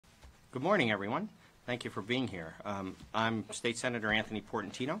Good morning, everyone. Thank you for being here. I'm State Senator Anthony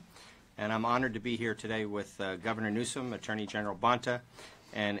Portantino, and I'm honored to be here today with Governor Newsom, Attorney General Bonta,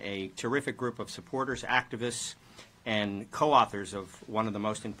 and a terrific group of supporters, activists, and co-authors of one of the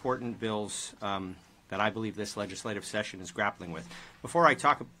most important bills that I believe this legislative session is grappling with. Before I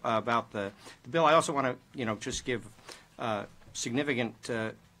talk about the bill, I also want to, just give significant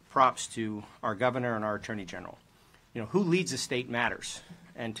props to our governor and our attorney general. Who leads a state matters,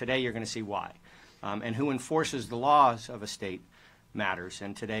 and today you're going to see why. And who enforces the laws of a state matters,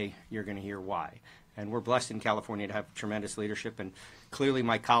 and today you're going to hear why. And we're blessed in California to have tremendous leadership, and clearly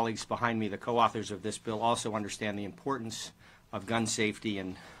my colleagues behind me, the co-authors of this bill, also understand the importance of gun safety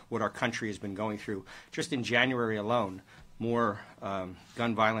and what our country has been going through. Just in January alone, more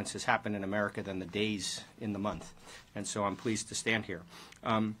gun violence has happened in America than the days in the month. And so I'm pleased to stand here.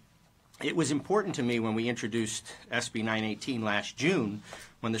 It was important to me when we introduced SB 918 last June,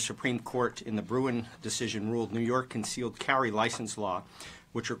 when the Supreme Court in the Bruin decision ruled New York concealed carry license law,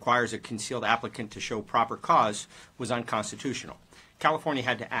 which requires a concealed applicant to show proper cause, was unconstitutional. California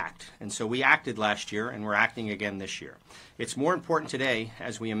had to act, and so we acted last year, and we're acting again this year. It's more important today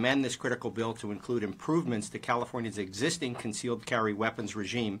as we amend this critical bill to include improvements to California's existing concealed carry weapons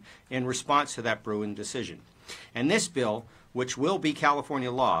regime in response to that Bruin decision. And this bill, which will be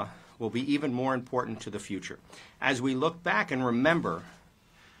California law, will be even more important to the future. As we look back and remember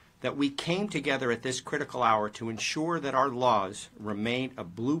that we came together at this critical hour to ensure that our laws remain a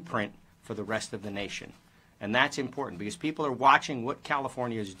blueprint for the rest of the nation. And that's important because people are watching what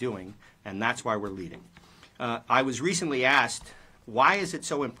California is doing, and that's why we're leading. I was recently asked, why is it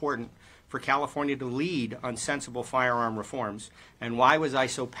so important for California to lead on sensible firearm reforms, and why was I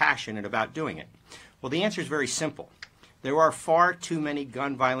so passionate about doing it? Well, the answer is very simple. There are far too many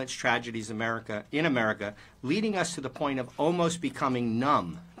gun violence tragedies in America, leading us to the point of almost becoming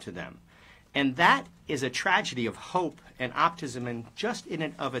numb to them. And that is a tragedy of hope and optimism, and just in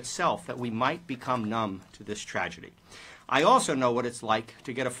and of itself that we might become numb to this tragedy. I also know what it's like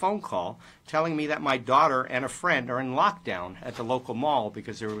to get a phone call telling me that my daughter and a friend are in lockdown at the local mall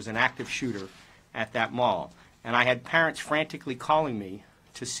because there was an active shooter at that mall. And I had parents frantically calling me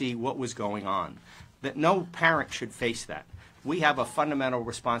to see what was going on. That no parent should face that. We have a fundamental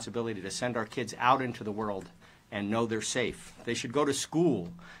responsibility to send our kids out into the world and know they're safe. They should go to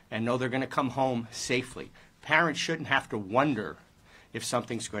school and know they're going to come home safely. Parents shouldn't have to wonder if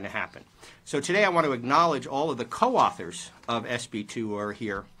something's going to happen. So today I want to acknowledge all of the co-authors of SB 2 who are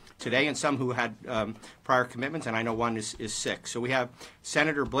here today, and some who had prior commitments, and I know one is sick. So we have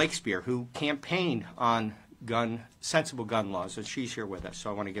Senator Blakespear, who campaigned on sensible gun laws, and she's here with us, so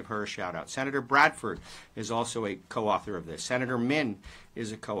I want to give her a shout out. Senator Bradford is also a co-author of this. Senator Min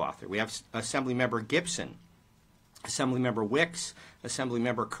is a co-author. We have Assemblymember Gibson, Assemblymember Wicks,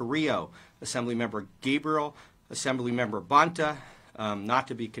 Assemblymember Carrillo, Assemblymember Gabriel, Assemblymember Bonta, not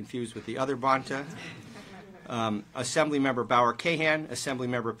to be confused with the other Bonta, Assemblymember Bauer-Cahan,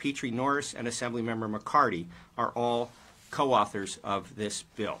 Assemblymember Petrie Norris, and Assemblymember McCarty are all co-authors of this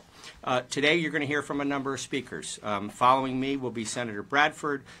bill. Today you're going to hear from a number of speakers. Following me will be Senator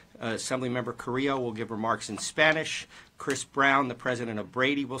Bradford. Assemblymember Carrillo will give remarks in Spanish. Chris Brown, the president of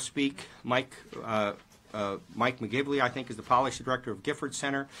Brady, will speak. Mike McGivley, I think, is the policy director of Gifford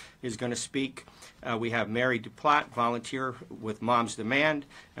Center, is going to speak. We have Mary Duplatt, volunteer with Moms Demand,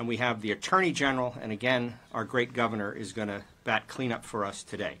 and we have the Attorney General, and again, our great governor is going to bat cleanup for us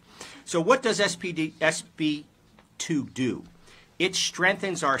today. So what does SB 2 do? It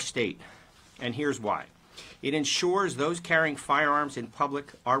strengthens our state, and here's why. It ensures those carrying firearms in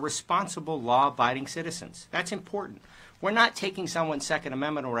public are responsible, law-abiding citizens. That's important. We're not taking someone's Second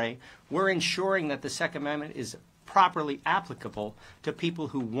Amendment away. We're ensuring that the Second Amendment is properly applicable to people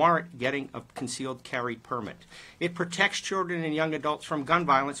who warrant getting a concealed carry permit. It protects children and young adults from gun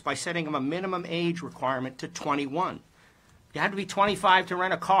violence by setting them a minimum age requirement to 21. You have to be 25 to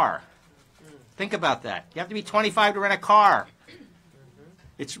rent a car. Think about that. You have to be 25 to rent a car.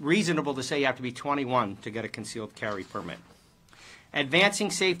 It's reasonable to say you have to be 21 to get a concealed carry permit. Advancing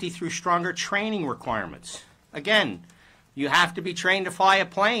safety through stronger training requirements. Again, you have to be trained to fly a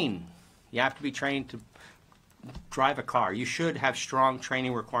plane. You have to be trained to drive a car. You should have strong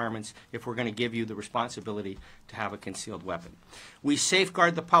training requirements if we're going to give you the responsibility to have a concealed weapon. We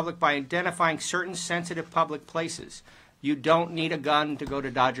safeguard the public by identifying certain sensitive public places. You don't need a gun to go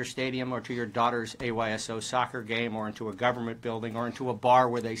to Dodger Stadium or to your daughter's AYSO soccer game or into a government building or into a bar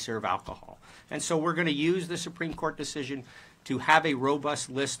where they serve alcohol. And so we're going to use the Supreme Court decision to have a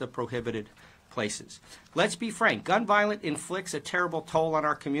robust list of prohibited places. Let's be frank, gun violence inflicts a terrible toll on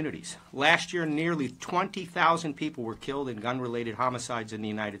our communities. Last year, nearly 20,000 people were killed in gun-related homicides in the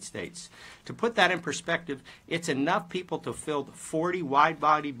United States. To put that in perspective, it's enough people to fill 40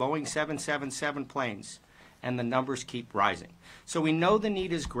 wide-body Boeing 777 planes, and the numbers keep rising. So we know the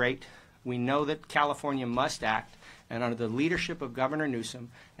need is great. We know that California must act, and under the leadership of Governor Newsom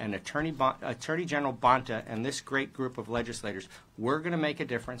and Attorney General Bonta and this great group of legislators, we're going to make a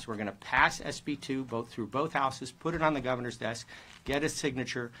difference. We're going to pass SB 2 through both houses, put it on the governor's desk, get his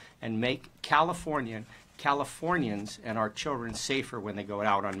signature, and make Californians and our children safer when they go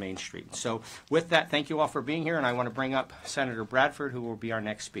out on Main Street. So with that, thank you all for being here, and I want to bring up Senator Bradford, who will be our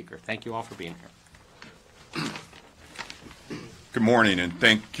next speaker. Thank you all for being here. Good morning, and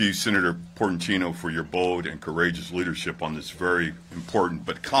thank you, Senator Portantino, for your bold and courageous leadership on this very important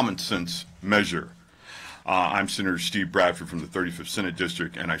but common sense measure. I'm Senator Steve Bradford from the 35th Senate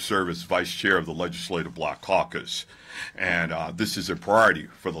District, and I serve as Vice Chair of the Legislative Bloc Caucus. And this is a priority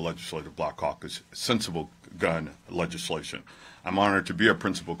for the Legislative Bloc Caucus, sensible gun legislation. I'm honored to be a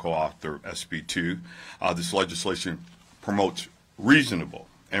principal co-author of SB 2. This legislation promotes reasonable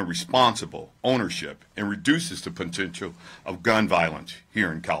and responsible ownership and reduces the potential of gun violence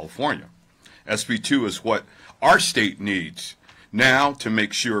here in California. SB 2 is what our state needs now to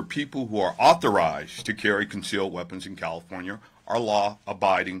make sure people who are authorized to carry concealed weapons in California are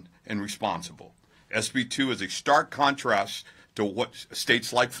law-abiding and responsible. SB 2 is a stark contrast to what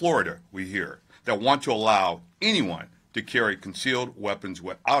states like Florida we hear that want to allow anyone to carry concealed weapons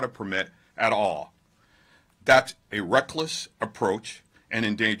without a permit at all. That's a reckless approach and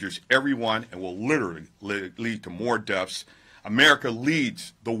endangers everyone and will literally lead to more deaths. America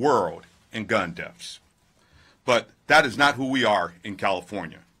leads the world in gun deaths. But that is not who we are in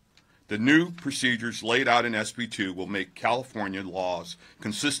California. The new procedures laid out in SB 2 will make California laws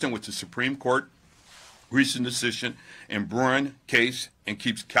consistent with the Supreme Court recent decision in Bruin case and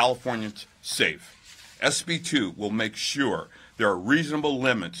keeps Californians safe. SB 2 will make sure there are reasonable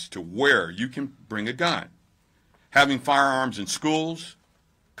limits to where you can bring a gun. Having firearms in schools,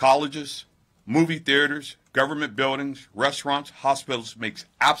 colleges, movie theaters, government buildings, restaurants, hospitals makes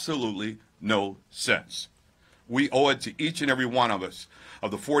absolutely no sense. We owe it to each and every one of us,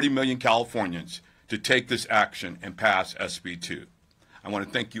 of the 40 million Californians, to take this action and pass SB 2. I want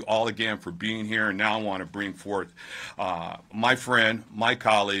to thank you all again for being here, and now I want to bring forth my friend, my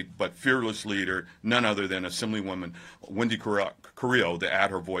colleague, but fearless leader, none other than Assemblywoman Wendy Carrillo, to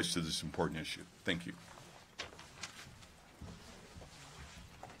add her voice to this important issue. Thank you.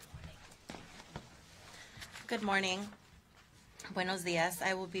 Good morning. Buenos días.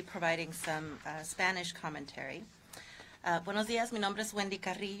 I will be providing some Spanish commentary. Buenos días, mi nombre es Wendy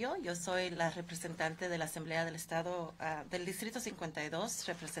Carrillo. Yo soy la representante de la Asamblea del Estado del Distrito 52,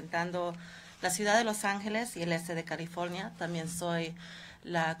 representando la ciudad de Los Ángeles y el este de California. También soy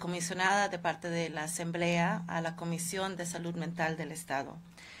la comisionada de parte de la Asamblea a la Comisión de Salud Mental del Estado.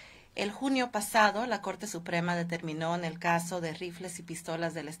 El junio pasado, la Corte Suprema determinó en el caso de rifles y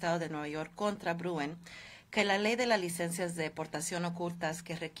pistolas del Estado de Nueva York contra Bruin que la ley de las licencias de portación ocultas,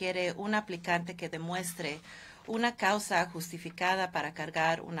 que requiere un aplicante que demuestre una causa justificada para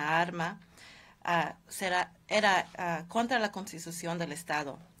cargar una arma, era contra la Constitución del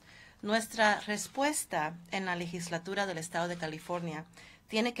Estado. Nuestra respuesta en la legislatura del Estado de California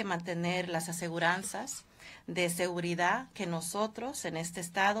tiene que mantener las aseguranzas de seguridad que nosotros en este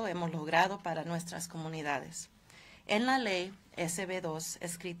Estado hemos logrado para nuestras comunidades. En la ley SB2,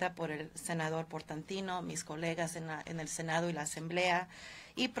 escrita por el senador Portantino, mis colegas en el Senado y la Asamblea,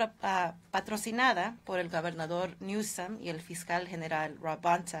 y patrocinada por el gobernador Newsom y el fiscal general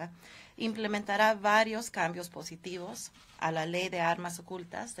Bonta, implementará varios cambios positivos a la ley de armas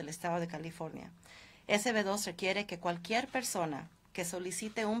ocultas del Estado de California. SB2 requiere que cualquier persona que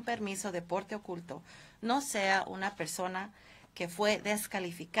solicite un permiso de porte oculto no sea una persona que fue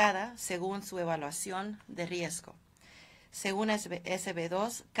descalificada según su evaluación de riesgo. Según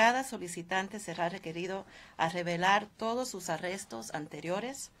SB2, cada solicitante será requerido a revelar todos sus arrestos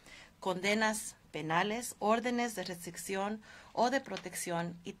anteriores, condenas penales, órdenes de restricción o de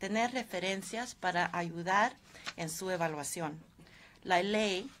protección y tener referencias para ayudar en su evaluación. La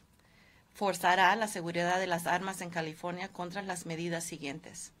ley forzará la seguridad de las armas en California contra las medidas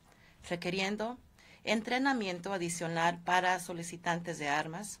siguientes, requiriendo entrenamiento adicional para solicitantes de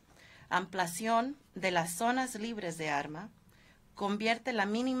armas, ampliación de las zonas libres de arma, convierte la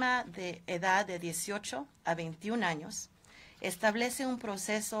mínima de edad de 18 a 21 años, establece un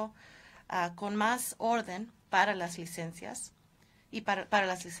proceso con más orden para las licencias y para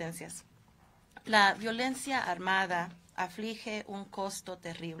las licencias. La violencia armada aflige un costo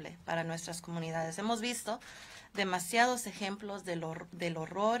terrible para nuestras comunidades. Hemos visto demasiados ejemplos del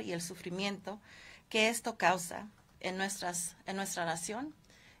horror y el sufrimiento que esto causa en nuestra nación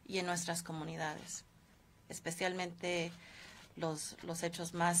y en nuestras comunidades, especialmente los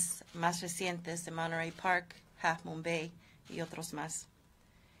hechos más recientes de Monterey Park, Half Moon Bay y otros más.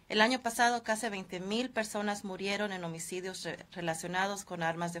 El año pasado, casi 20,000 personas murieron en homicidios relacionados con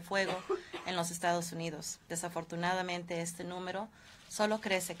armas de fuego en los Estados Unidos. Desafortunadamente, este número solo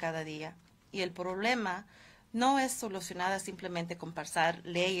crece cada día. Y el problema no es solucionado simplemente con pasar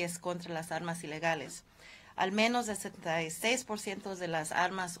leyes contra las armas ilegales. Al menos el 76% de las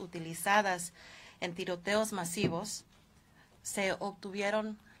armas utilizadas en tiroteos masivos se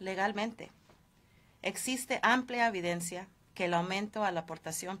obtuvieron legalmente. Existe amplia evidencia que el aumento a la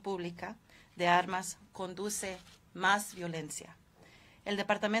aportación pública de armas conduce más violencia. El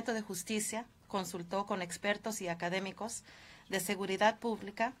Departamento de Justicia consultó con expertos y académicos de seguridad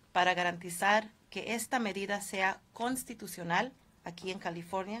pública para garantizar que esta medida sea constitucional aquí en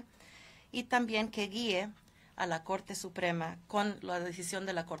California y también que guíe a la Corte Suprema con la decisión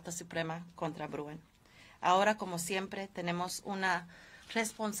de la Corte Suprema contra Bruen. Ahora, como siempre, tenemos una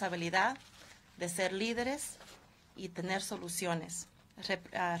responsabilidad de ser líderes y tener soluciones,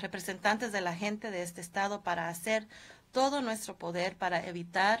 representantes de la gente de este estado para hacer todo nuestro poder para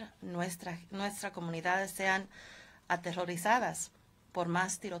evitar nuestra comunidades sean aterrorizadas por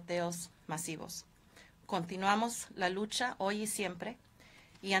más tiroteos masivos. Continuamos la lucha hoy y siempre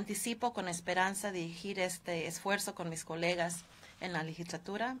y anticipo con esperanza dirigir este esfuerzo con mis colegas en la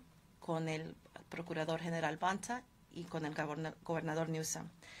legislatura, con el Procurador General Bonta y con el gobernador Newsom.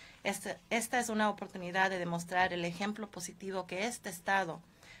 Esta es una oportunidad de demostrar el ejemplo positivo que este estado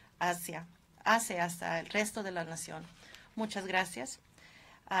hace hasta el resto de la nación. Muchas gracias.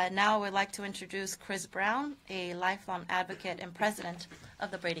 Now I would like to introduce Chris Brown, a lifelong advocate and president of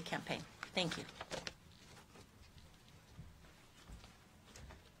the Brady Campaign. Thank you.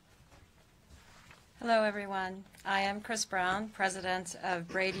 Hello, everyone. I am Chris Brown, president of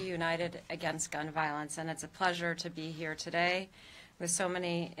Brady United Against Gun Violence, and it's a pleasure to be here today with so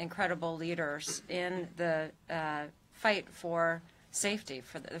many incredible leaders in the fight for safety,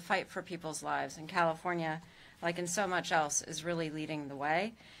 for the fight for people's lives. And California, like in so much else, is really leading the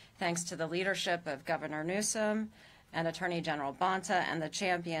way, thanks to the leadership of Governor Newsom and Attorney General Bonta and the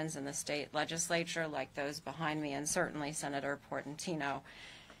champions in the state legislature, like those behind me, and certainly Senator Portantino.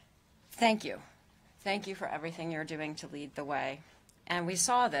 Thank you. Thank you for everything you're doing to lead the way. And we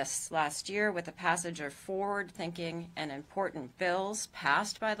saw this last year with the passage of forward-thinking and important bills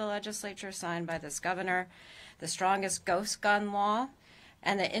passed by the legislature, signed by this governor, the strongest ghost gun law,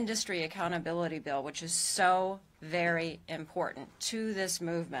 and the industry accountability bill, which is so very important to this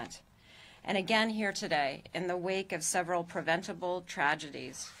movement. And again here today, in the wake of several preventable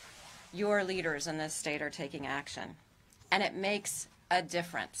tragedies, your leaders in this state are taking action. And it makes a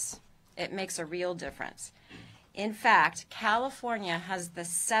difference. It makes a real difference. In fact, California has the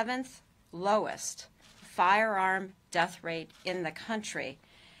 7th lowest firearm death rate in the country,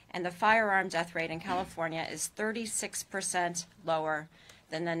 and the firearm death rate in California is 36% lower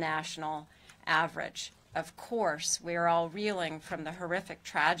than the national average. Of course, we are all reeling from the horrific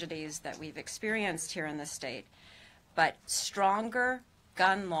tragedies that we've experienced here in the state, but stronger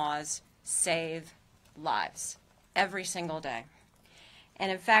gun laws save lives every single day. And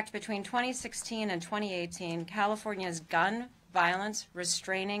in fact, between 2016 and 2018, California's gun violence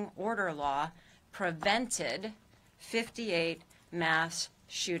restraining order law prevented 58 mass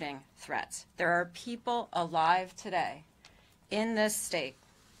shooting threats. There are people alive today in this state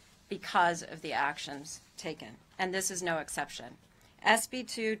because of the actions taken, and this is no exception. SB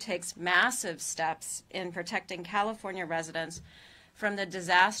 2 takes massive steps in protecting California residents from the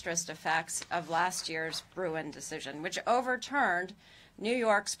disastrous effects of last year's Bruen decision, which overturned New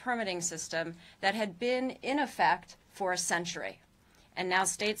York's permitting system that had been in effect for a century. And now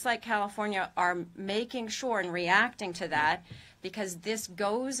states like California are making sure and reacting to that because this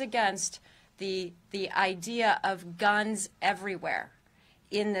goes against the idea of guns everywhere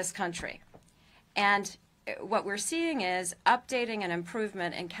in this country. And what we're seeing is updating and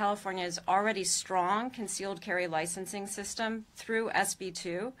improvement in California's already strong concealed carry licensing system through SB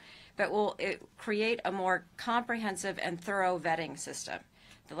 2, but will create a more comprehensive and thorough vetting system.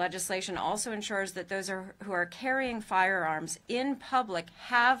 The legislation also ensures that those who are carrying firearms in public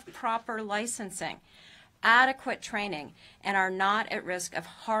have proper licensing, adequate training, and are not at risk of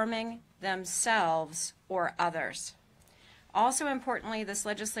harming themselves or others. Also importantly, this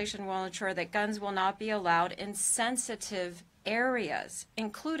legislation will ensure that guns will not be allowed in sensitive areas,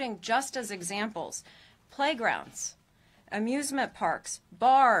 including, just as examples, playgrounds, amusement parks,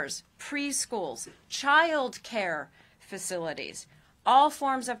 bars, preschools, child care facilities, all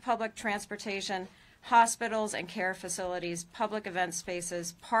forms of public transportation, hospitals and care facilities, public event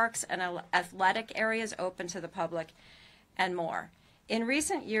spaces, parks and athletic areas open to the public, and more. In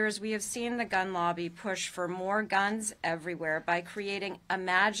recent years, we have seen the gun lobby push for more guns everywhere by creating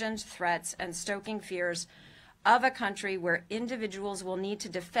imagined threats and stoking fears of a country where individuals will need to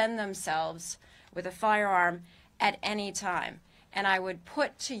defend themselves with a firearm at any time. And I would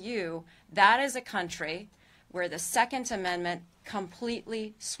put to you, that is a country where the Second Amendment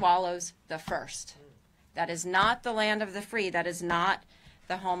completely swallows the First. That is not the land of the free. That is not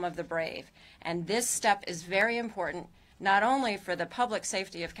the home of the brave. And this step is very important, not only for the public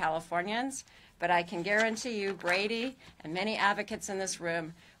safety of Californians, but I can guarantee you Brady and many advocates in this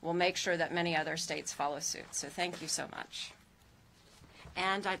room will make sure that many other states follow suit. So thank you so much.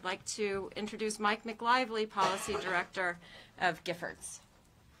 And I'd like to introduce Mike McLively, Policy Director of Giffords.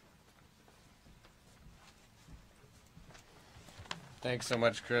 Thanks so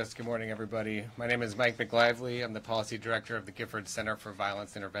much, Chris. Good morning, everybody. My name is Mike McLively. I'm the Policy Director of the Giffords Center for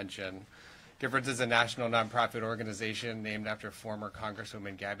Violence Intervention. Giffords is a national nonprofit organization named after former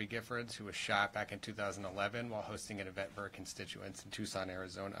Congresswoman Gabby Giffords, who was shot back in 2011 while hosting an event for her constituents in Tucson,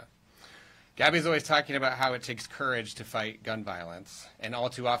 Arizona. Gabby's always talking about how it takes courage to fight gun violence, and all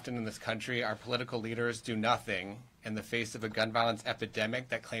too often in this country, our political leaders do nothing in the face of a gun violence epidemic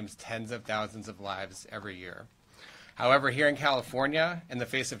that claims tens of thousands of lives every year. However, here in California, in the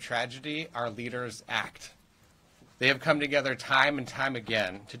face of tragedy, our leaders act. They have come together time and time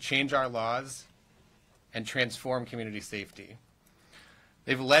again to change our laws and transform community safety.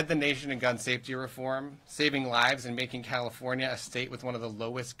 They've led the nation in gun safety reform, saving lives and making California a state with one of the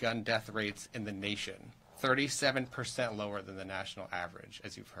lowest gun death rates in the nation, 37% lower than the national average,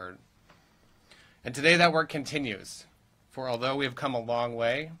 as you've heard. And today that work continues, for although we have come a long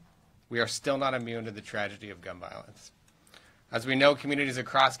way, we are still not immune to the tragedy of gun violence. As we know, communities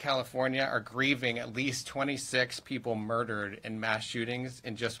across California are grieving at least 26 people murdered in mass shootings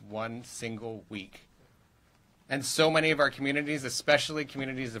in just one single week. And so many of our communities, especially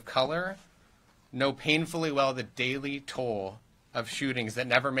communities of color, know painfully well the daily toll of shootings that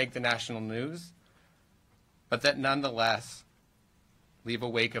never make the national news, but that nonetheless leave a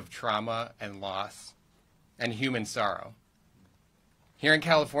wake of trauma and loss and human sorrow. Here in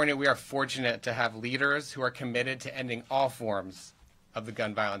California, we are fortunate to have leaders who are committed to ending all forms of the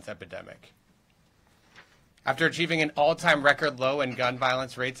gun violence epidemic. After achieving an all-time record low in gun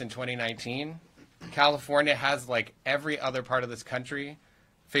violence rates in 2019, California has, like every other part of this country,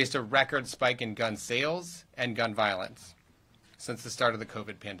 faced a record spike in gun sales and gun violence since the start of the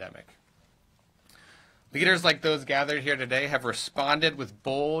COVID pandemic. Leaders like those gathered here today have responded with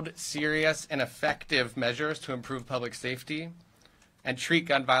bold, serious, and effective measures to improve public safety and treat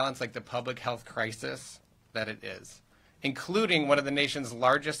gun violence like the public health crisis that it is, including one of the nation's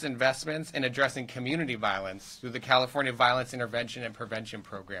largest investments in addressing community violence through the California Violence Intervention and Prevention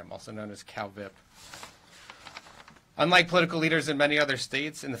Program, also known as CalVIP. Unlike political leaders in many other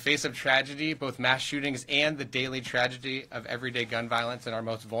states, in the face of tragedy, both mass shootings and the daily tragedy of everyday gun violence in our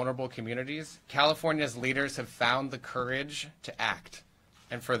most vulnerable communities, California's leaders have found the courage to act.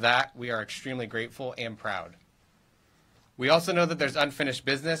 And for that, we are extremely grateful and proud. We also know that there's unfinished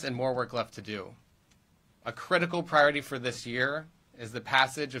business and more work left to do. A critical priority for this year is the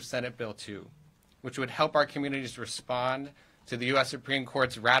passage of Senate Bill 2, which would help our communities respond to the U.S. Supreme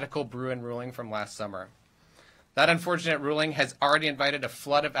Court's radical Bruin ruling from last summer. That unfortunate ruling has already invited a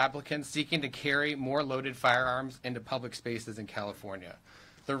flood of applicants seeking to carry more loaded firearms into public spaces in California.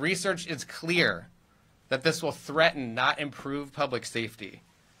 The research is clear that this will threaten, not improve, public safety,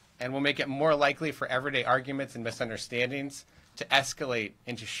 and will make it more likely for everyday arguments and misunderstandings to escalate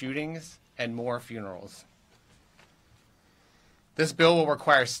into shootings and more funerals. This bill will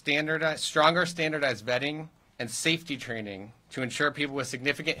require stronger standardized vetting and safety training to ensure people with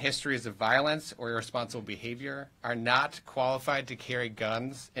significant histories of violence or irresponsible behavior are not qualified to carry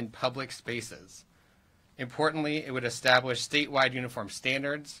guns in public spaces. Importantly, it would establish statewide uniform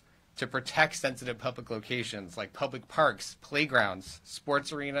standards to protect sensitive public locations like public parks, playgrounds,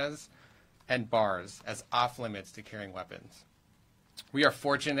 sports arenas, and bars as off limits to carrying weapons. We are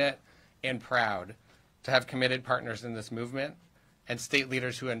fortunate and proud to have committed partners in this movement and state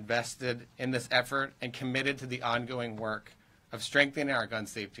leaders who invested in this effort and committed to the ongoing work of strengthening our gun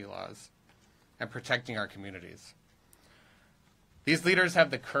safety laws and protecting our communities. These leaders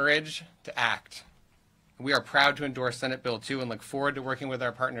have the courage to act. We are proud to endorse Senate Bill 2 and look forward to working with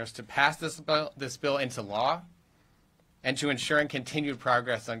our partners to pass this bill into law and to ensuring continued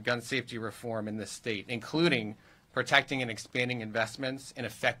progress on gun safety reform in this state, including protecting and expanding investments in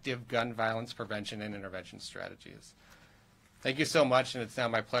effective gun violence prevention and intervention strategies. Thank you so much, and it's now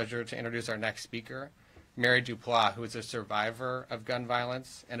my pleasure to introduce our next speaker, Mary Duplass, who is a survivor of gun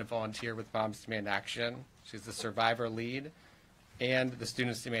violence and a volunteer with Moms Demand Action. She's the survivor lead and the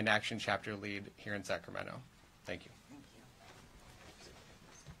Students Demand Action chapter lead here in Sacramento. Thank you.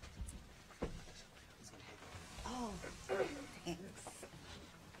 Oh, thanks.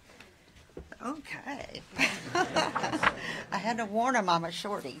 Okay. I had to warn him I'm a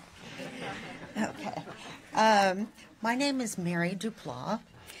shorty. Okay. My name is Mary Duplass,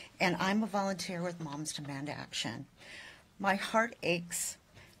 and I'm a volunteer with Moms Demand Action. My heart aches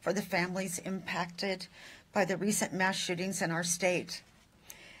for the families impacted by the recent mass shootings in our state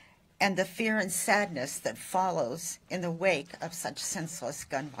and the fear and sadness that follows in the wake of such senseless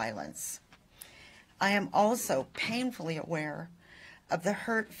gun violence. I am also painfully aware of the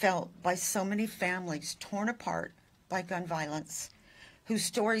hurt felt by so many families torn apart by gun violence, whose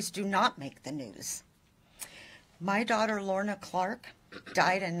stories do not make the news. My daughter, Lorna Clark,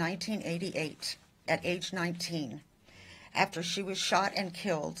 died in 1988 at age 19 after she was shot and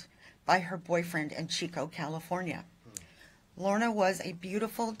killed by her boyfriend in Chico, California. Lorna was a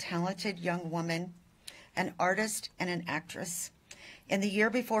beautiful, talented young woman, an artist and an actress. In the year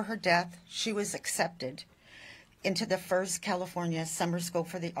before her death, she was accepted into the first California Summer School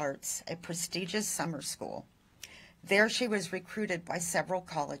for the Arts, a prestigious summer school. There she was recruited by several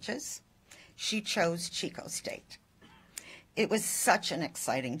colleges. She chose Chico State. It was such an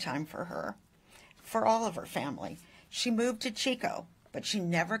exciting time for her, for all of her family. She moved to Chico, but she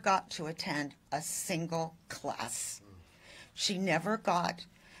never got to attend a single class. She never got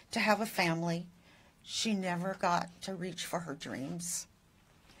to have a family. She never got to reach for her dreams.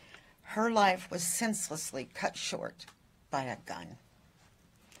 Her life was senselessly cut short by a gun.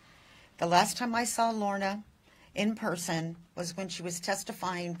 The last time I saw Lorna in person was when she was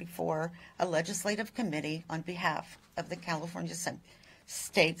testifying before a legislative committee on behalf of the California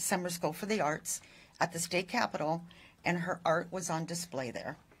State Summer School for the Arts at the state capitol, and her art was on display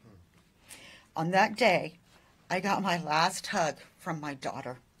there. On that day, I got my last hug from my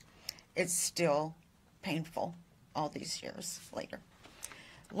daughter. It's still painful all these years later.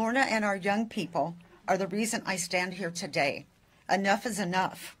 Lorna and our young people are the reason I stand here today. Enough is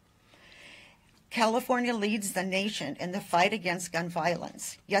enough. California leads the nation in the fight against gun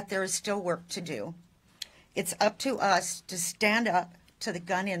violence, yet there is still work to do. It's up to us to stand up to the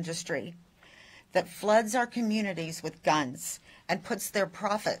gun industry that floods our communities with guns and puts their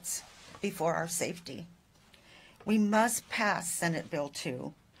profits before our safety. We must pass Senate Bill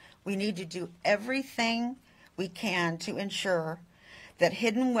 2. We need to do everything we can to ensure that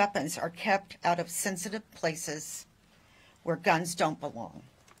hidden weapons are kept out of sensitive places where guns don't belong.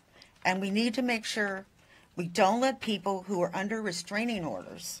 And we need to make sure we don't let people who are under restraining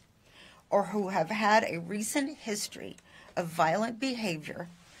orders or who have had a recent history of violent behavior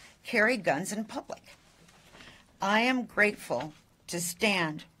carry guns in public. I am grateful to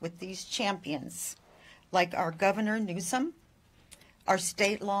stand with these champions like our Governor Newsom, our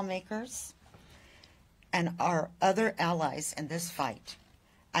state lawmakers, and our other allies in this fight.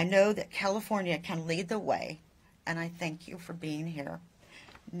 I know that California can lead the way, and I thank you for being here.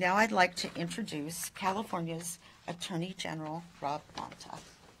 Now I'd like to introduce California's Attorney General, Rob Bonta.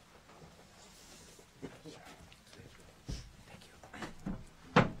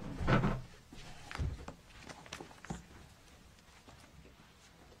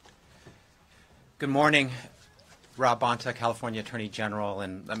 Good morning, Rob Bonta, California Attorney General,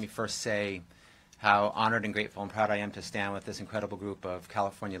 and let me first say how honored and grateful and proud I am to stand with this incredible group of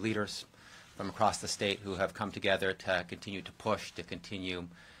California leaders from across the state who have come together to continue to push, to continue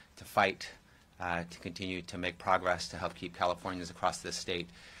to fight, to continue to make progress to help keep Californians across this state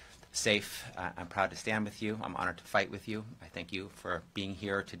safe. I'm proud to stand with you. I'm honored to fight with you. I thank you for being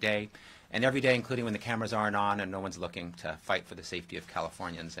here today and every day, including when the cameras aren't on and no one's looking, to fight for the safety of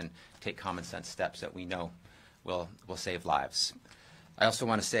Californians and take common sense steps that we know will save lives. I also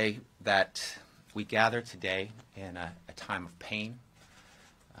want to say that we gather today in a time of pain,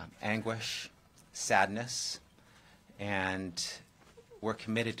 anguish, sadness, and we're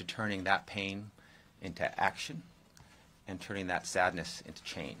committed to turning that pain into action and turning that sadness into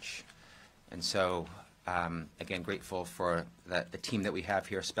change. And so, again, grateful for the team that we have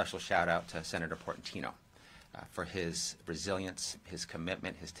here. Special shout out to Senator Portantino for his resilience, his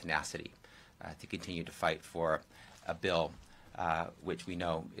commitment, his tenacity to continue to fight for a bill which we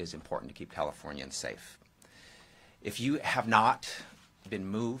know is important to keep Californians safe. If you have not been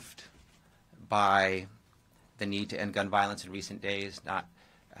moved by the need to end gun violence in recent days,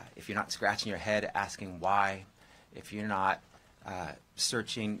 if you're not scratching your head asking why, if you're not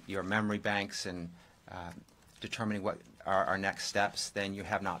searching your memory banks and determining what are our next steps, then you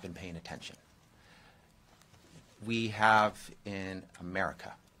have not been paying attention. We have in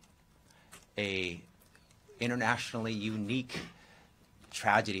America a internationally unique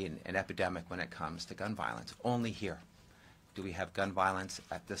tragedy and epidemic when it comes to gun violence. Only here do we have gun violence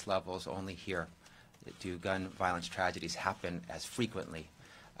at this level. It's only here do gun violence tragedies happen as frequently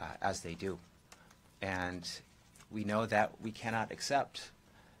as they do. And we know that we cannot accept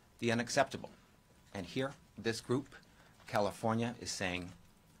the unacceptable. And here, this group, California, is saying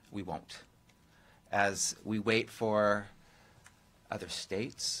we won't. As we wait for other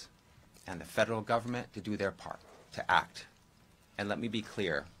states and the federal government to do their part, to act. And let me be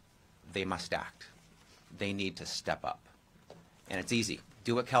clear, they must act. They need to step up. And it's easy.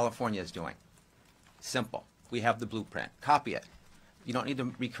 Do what California is doing. Simple. We have the blueprint. Copy it. You don't need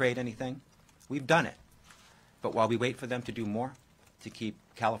to recreate anything. We've done it. But while we wait for them to do more to keep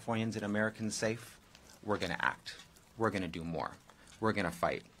Californians and Americans safe, we're going to act. We're going to do more. We're going to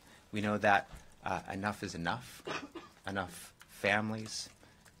fight. We know that enough is enough. Enough families,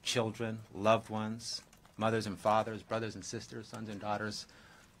 children, loved ones, mothers and fathers, brothers and sisters, sons and daughters,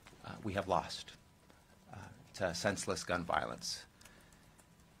 we have lost to senseless gun violence.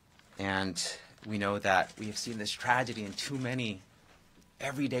 And we know that we have seen this tragedy in too many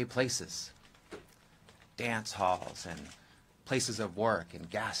everyday places, dance halls and places of work and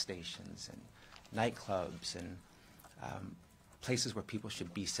gas stations and nightclubs and places where people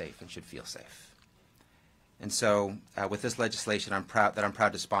should be safe and should feel safe. And so with this legislation I'm proud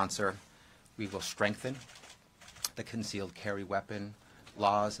to sponsor, we will strengthen the concealed carry weapon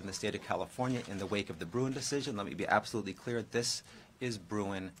laws in the state of California in the wake of the Bruin decision. Let me be absolutely clear. This is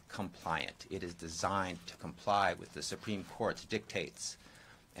Bruin compliant. It is designed to comply with the Supreme Court's dictates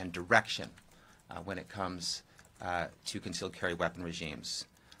and direction when it comes to concealed carry weapon regimes.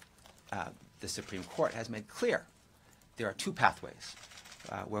 The Supreme Court has made clear there are two pathways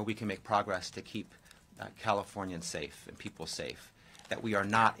where we can make progress to keep Californians safe and people safe, that we are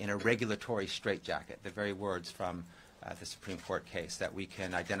not in a regulatory straitjacket, the very words from the Supreme Court case, that we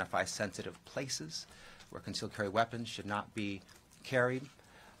can identify sensitive places where concealed carry weapons should not be carried,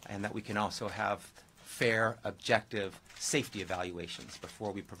 and that we can also have fair, objective safety evaluations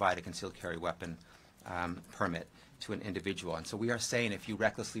before we provide a concealed carry weapon permit to an individual. And so we are saying if you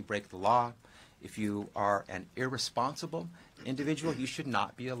recklessly break the law, if you are an irresponsible individual, you should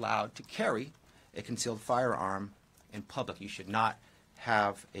not be allowed to carry a concealed firearm in public. You should not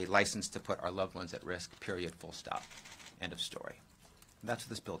have a license to put our loved ones at risk, period, full stop, end of story. And that's what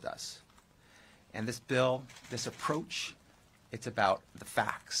this bill does. And this bill, this approach, it's about the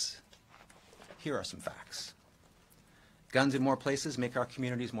facts. Here are some facts. Guns in more places make our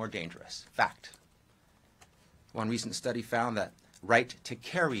communities more dangerous. Fact. One recent study found that right to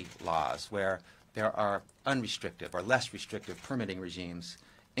carry laws, where there are unrestricted or less restrictive permitting regimes,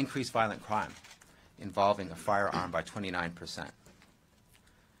 increase violent crime involving a firearm by 29%.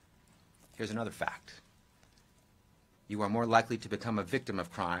 Here's another fact. You are more likely to become a victim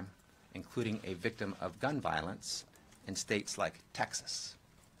of crime, including a victim of gun violence, in states like Texas,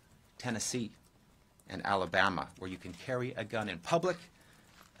 Tennessee, and Alabama, where you can carry a gun in public,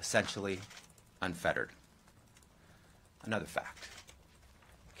 essentially unfettered. Another fact.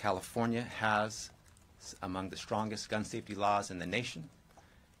 California has among the strongest gun safety laws in the nation,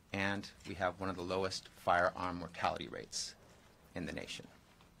 and we have one of the lowest firearm mortality rates in the nation.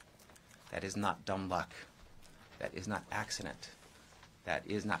 That is not dumb luck. That is not accident. That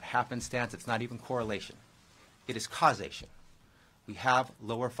is not happenstance. It's not even correlation. It is causation. We have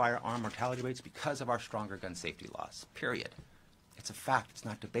lower firearm mortality rates because of our stronger gun safety laws, period. It's a fact. It's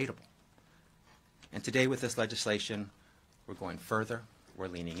not debatable. And today with this legislation, we're going further. We're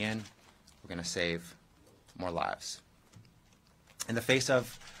leaning in. We're going to save more lives. In the face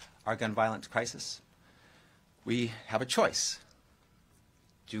of our gun violence crisis, we have a choice.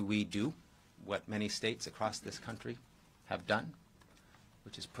 Do we do what many states across this country have done,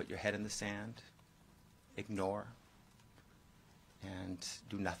 which is put your head in the sand, ignore, and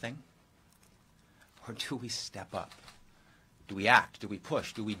do nothing? Or do we step up? Do we act? Do we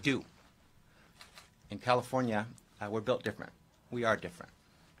push? Do we do? In California, we're built different. We are different.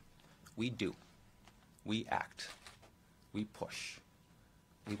 We do. We act. We push.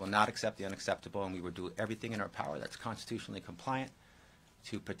 We will not accept the unacceptable, and we will do everything in our power that's constitutionally compliant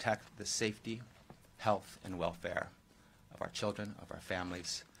to protect the safety, health, and welfare of our children, of our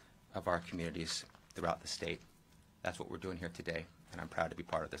families, of our communities throughout the state. That's what we're doing here today, and I'm proud to be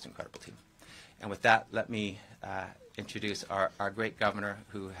part of this incredible team. And with that, let me introduce our great governor,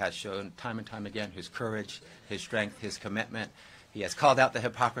 who has shown time and time again his courage, his strength, his commitment. He has called out the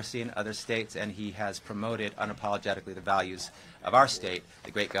hypocrisy in other states, and he has promoted unapologetically the values of our state,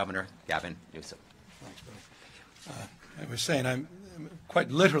 the great governor, Gavin Newsom. Thanks, Billy. I was saying, I'm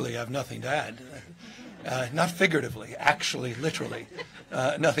quite literally have nothing to add. Not figuratively, actually, literally,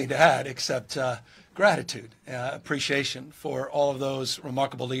 nothing to add except gratitude, appreciation for all of those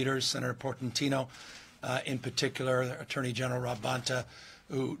remarkable leaders, Senator Portantino in particular, Attorney General Rob Bonta,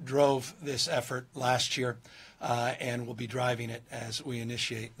 who drove this effort last year and will be driving it as we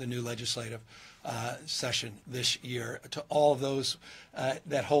initiate the new legislative session this year. To all of those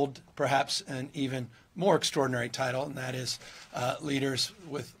that hold perhaps an even more extraordinary title, and that is leaders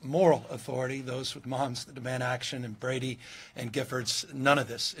with moral authority, those with moms that demand action, and Brady and Giffords. None of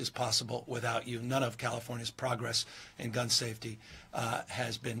this is possible without you. None of California's progress in gun safety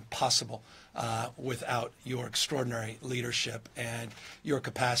has been possible without your extraordinary leadership and your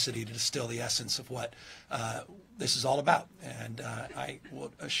capacity to distill the essence of what this is all about. And I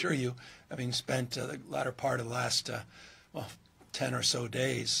will assure you, having spent the latter part of the last 10 or so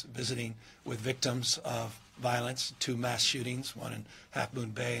days visiting with victims of violence, 2 mass shootings, one in Half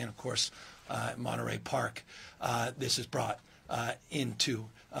Moon Bay and, of course, Monterey Park, this is brought into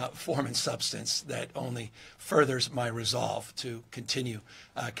form and substance that only furthers my resolve to continue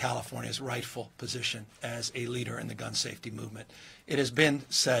California's rightful position as a leader in the gun safety movement. It has been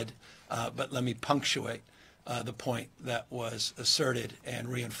said, but let me punctuate the point that was asserted and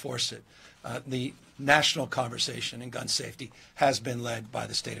reinforce it. The national conversation in gun safety has been led by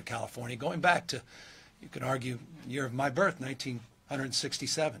the state of California, going back to, you could argue, the year of my birth,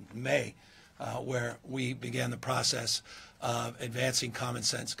 1967, May, where we began the process of advancing common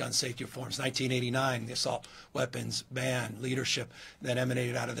sense gun safety reforms. 1989, the assault weapons ban leadership that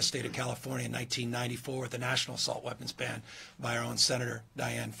emanated out of the state of California. In 1994, the national assault weapons ban by our own Senator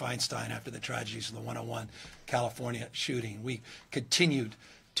Dianne Feinstein after the tragedies of the 101 California shooting. We continued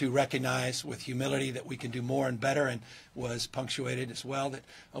to recognize with humility that we can do more and better, and was punctuated as well that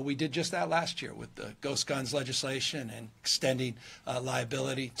we did just that last year with the ghost guns legislation and extending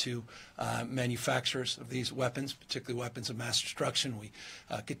liability to manufacturers of these weapons, particularly weapons of mass destruction. We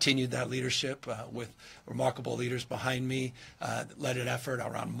continued that leadership with remarkable leaders behind me that led an effort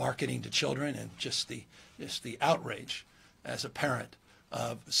around marketing to children, and just the outrage as a parent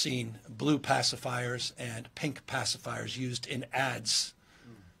of seeing blue pacifiers and pink pacifiers used in ads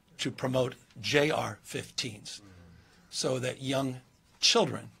to promote JR-15s so that young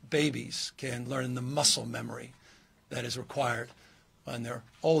children, babies, can learn the muscle memory that is required when they're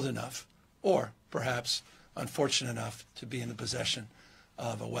old enough or perhaps unfortunate enough to be in the possession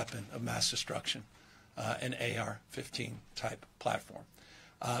of a weapon of mass destruction, an AR-15 type platform.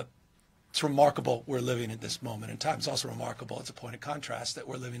 It's remarkable we're living at this moment in time. It's also remarkable, it's a point of contrast, that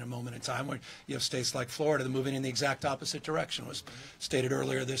we're living a moment in time where you have states like Florida moving in the exact opposite direction. It was stated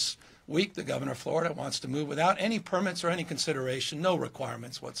earlier this week the governor of Florida wants to move without any permits or any consideration, no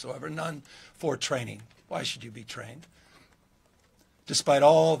requirements whatsoever, none for training. Why should you be trained? Despite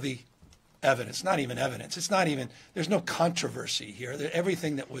all the evidence, not even evidence, there's no controversy here.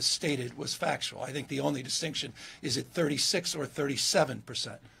 Everything that was stated was factual. I think the only distinction is at 36 or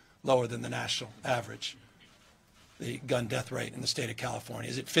 37%. Lower than the national average, the gun death rate in the state of California.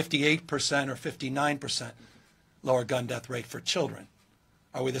 Is it 58% or 59% lower gun death rate for children?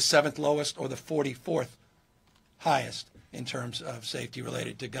 Are we the 7th lowest or the 44th highest in terms of safety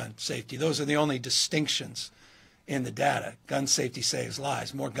related to gun safety? Those are the only distinctions in the data. Gun safety saves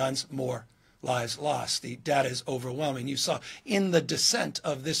lives. More guns, more lives lost. The data is overwhelming. You saw in the dissent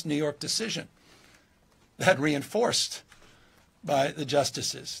of this New York decision that reinforced by the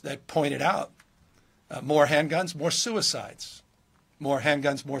justices that pointed out more handguns, more suicides. More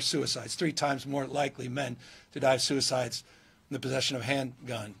handguns, more suicides. 3 times more likely men to die of suicides in the possession of a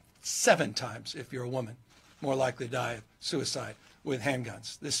handgun. 7 times, if you're a woman, more likely to die of suicide with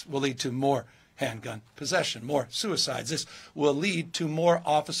handguns. This will lead to more handgun possession, more suicides. This will lead to more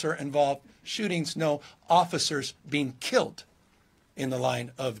officer-involved shootings, no officers being killed in the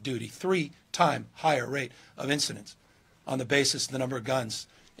line of duty. 3-time higher rate of incidents on the basis of the number of guns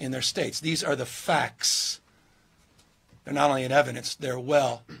in their states. These are the facts. They're not only in evidence, they're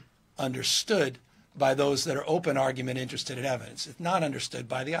well understood by those that are open argument interested in evidence. It's not understood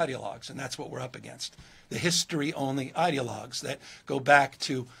by the ideologues, and that's what we're up against. The history-only ideologues that go back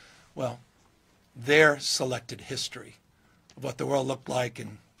to, well, their selected history of what the world looked like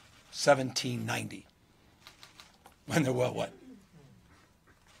in 1790, when there were,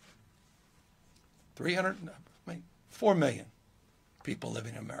 4 million people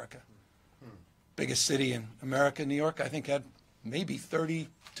living in America. Biggest city in America, New York, I think had maybe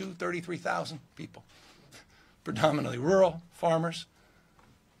 33,000 people. Predominantly rural, farmers.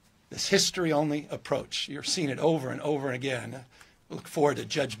 This history-only approach, you're seeing it over and over again. We look forward to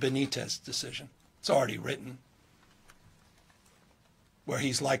Judge Benitez's decision. It's already written, where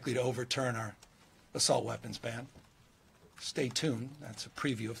he's likely to overturn our assault weapons ban. Stay tuned. That's a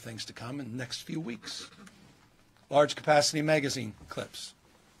preview of things to come in the next few weeks. Large capacity magazine clips.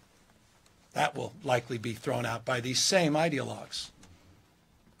 That will likely be thrown out by these same ideologues.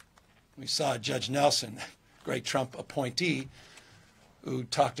 We saw Judge Nelson, great Trump appointee, who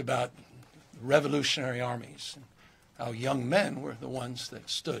talked about revolutionary armies and how young men were the ones that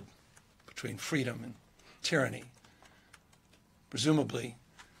stood between freedom and tyranny, presumably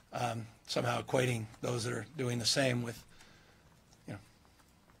somehow equating those that are doing the same with,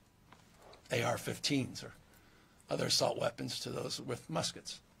 AR-15s or other assault weapons to those with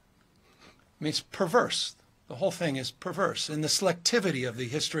muskets. I mean, it's perverse. The whole thing is perverse. And the selectivity of the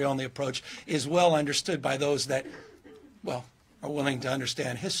history-only approach is well understood by those that, well, are willing to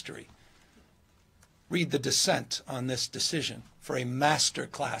understand history. Read the dissent on this decision for a master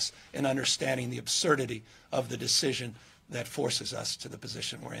class in understanding the absurdity of the decision that forces us to the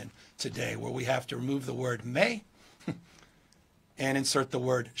position we're in today, where we have to remove the word may and insert the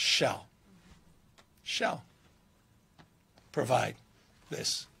word shall. Shall provide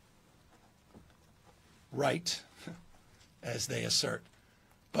this right, as they assert,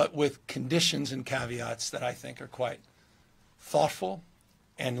 but with conditions and caveats that I think are quite thoughtful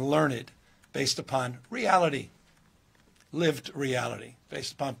and learned, based upon reality, lived reality,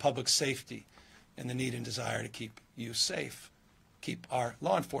 based upon public safety and the need and desire to keep you safe, keep our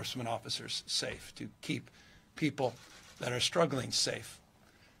law enforcement officers safe, to keep people that are struggling safe.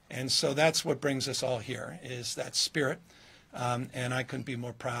 And so that's what brings us all here, is that spirit. And I couldn't be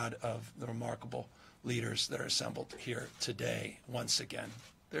more proud of the remarkable leaders that are assembled here today once again.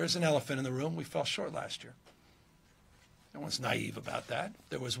 There's an elephant in the room. We fell short last year. No one's naive about that.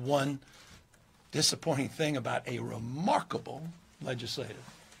 There was one disappointing thing about a remarkable legislative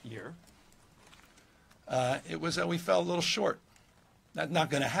year. It was that we fell a little short. That's not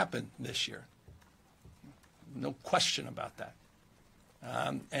going to happen this year. No question about that.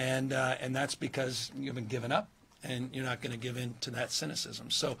 And that's because you've been given up, and you're not going to give in to that cynicism.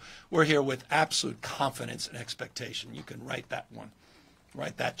 So we're here with absolute confidence and expectation. You can write that one.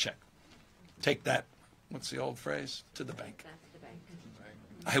 Write that check. Take that, what's the old phrase? To the bank.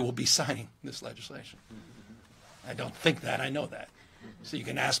 I will be signing this legislation. I don't think that. I know that. So you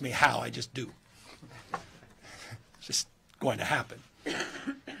can ask me how. I just do. It's just going to happen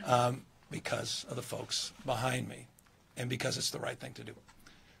because of the folks behind me and because it's the right thing to do.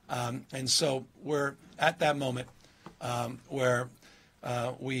 And so we're at that moment where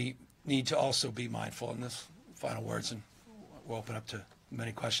we need to also be mindful, and this final words, and we'll open up to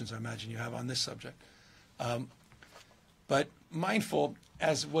many questions I imagine you have on this subject. But mindful,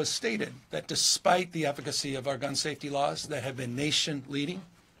 as was stated, that despite the efficacy of our gun safety laws that have been nation leading,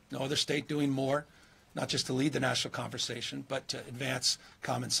 no other state doing more, not just to lead the national conversation, but to advance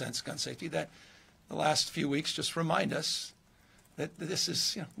common sense gun safety, that the last few weeks just remind us that this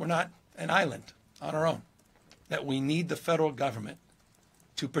is, we're not an island on our own, that we need the federal government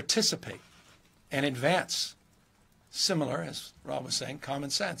to participate and advance similar, as Rob was saying, common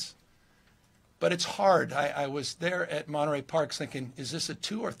sense. But it's hard. I was there at Monterey Parks thinking, is this a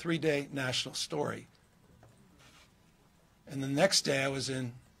 2 or 3 day national story? And the next day I was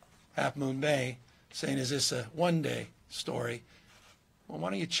in Half Moon Bay saying, is this a 1 day story? Well,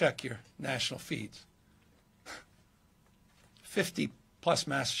 why don't you check your national feeds? 50 plus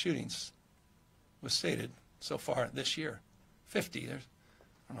mass shootings was stated so far this year. 50. There's,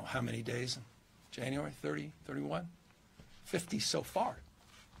 I don't know how many days in January, 30, 31? 50 so far.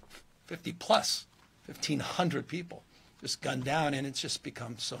 50 plus, 1,500 people just gunned down, and it's just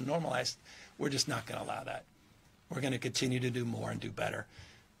become so normalized. We're just not going to allow that. We're going to continue to do more and do better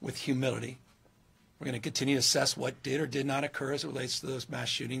with humility. We're going to continue to assess what did or did not occur as it relates to those mass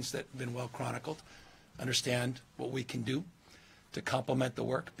shootings that have been well chronicled, understand what we can do to complement the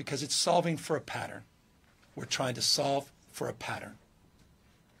work, because it's solving for a pattern. We're trying to solve for a pattern.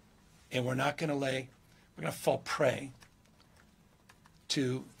 And we're not going to we're going to fall prey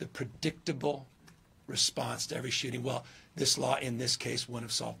to the predictable response to every shooting. Well, this law in this case wouldn't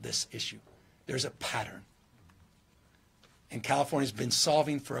have solved this issue. There's a pattern. And California's been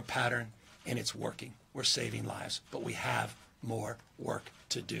solving for a pattern, and it's working. We're saving lives, but we have more work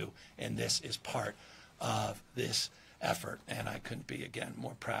to do, and this is part of this effort. And I couldn't be, again,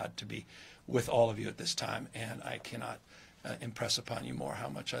 more proud to be with all of you at this time, and I cannot impress upon you more how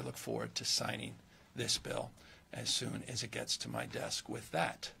much I look forward to signing this bill as soon as it gets to my desk. With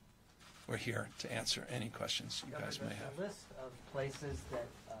that, we're here to answer any questions you guys may have. The list of places that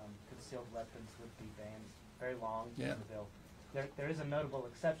concealed weapons would be banned is very long in the bill. There is a notable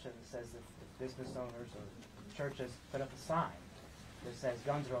exception that says if business owners or churches put up a sign that says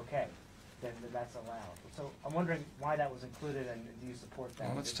guns are okay, then that's allowed. So I'm wondering why that was included, and do you support that?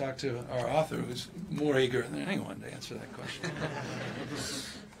 Well, let's talk to our author, who's more eager than anyone to answer that question.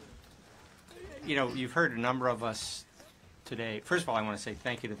 You know, you've heard a number of us today. First of all, I want to say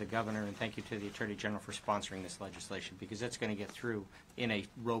thank you to the governor and thank you to the Attorney General for sponsoring this legislation, because it's going to get through in a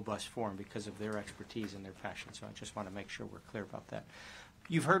robust form because of their expertise and their passion. So I just want to make sure we're clear about that.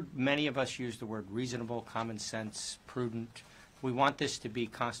 You've heard many of us use the word reasonable, common sense, prudent. We want this to be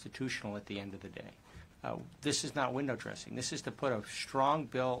constitutional at the end of the day. This is not window dressing. This is to put a strong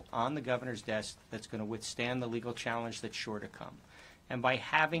bill on the governor's desk that's going to withstand the legal challenge that's sure to come. And by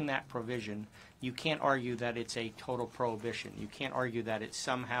having that provision, you can't argue that it's a total prohibition. You can't argue that it's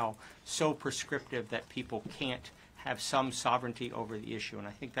somehow so prescriptive that people can't have some sovereignty over the issue. And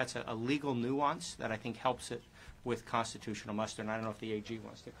I think that's a legal nuance that I think helps it with constitutional muster. And I don't know if the AG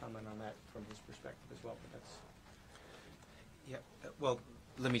wants to comment on that from his perspective as well. But that's well,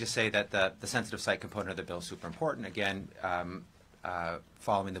 let me just say that the sensitive site component of the bill is super important. Again,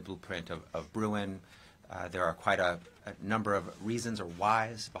 following the blueprint of Bruin, there are quite a number of reasons or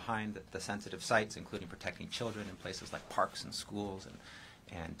whys behind the sensitive sites, including protecting children in places like parks and schools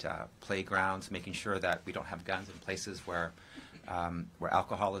and playgrounds, making sure that we don't have guns in places where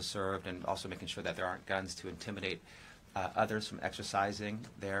alcohol is served, and also making sure that there aren't guns to intimidate others from exercising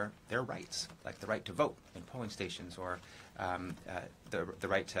their rights, like the right to vote in polling stations, or the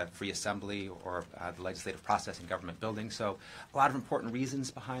right to free assembly, or the legislative process in government buildings. So a lot of important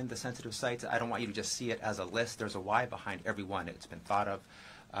reasons behind the sensitive sites. I don't want you to just see it as a list. There's a why behind every one. It's been thought of.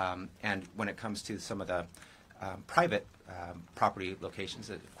 And when it comes to some of the private property locations,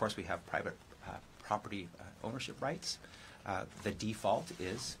 of course we have private property ownership rights. The default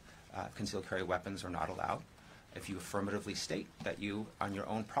is concealed carry weapons are not allowed. If you affirmatively state that you, on your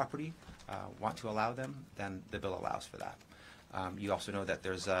own property, want to allow them, then the bill allows for that. You also know that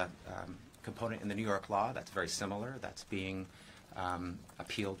there's a component in the New York law that's very similar, that's being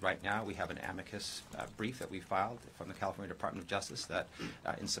appealed right now. We have an amicus brief that we filed from the California Department of Justice that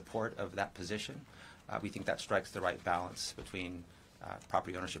in support of that position. We think that strikes the right balance between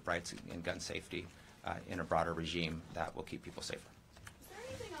property ownership rights and gun safety in a broader regime that will keep people safer. Is there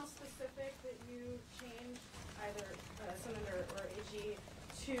anything else specific that you changed, either Senator or AG,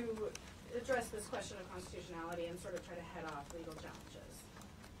 to address this question of constitutionality and sort of try to head off legal challenges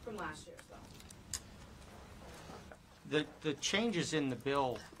from last year's bill? The changes in the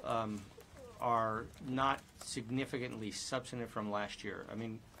bill are not significantly substantive from last year. I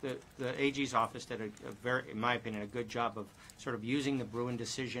mean, the AG's office did a very, in my opinion, a good job of sort of using the Bruin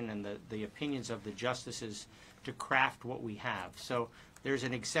decision and the opinions of the justices to craft what we have. So there's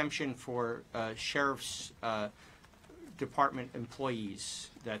an exemption for sheriff's department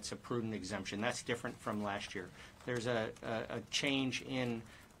employees. That's a prudent exemption. That's different from last year. There's a change in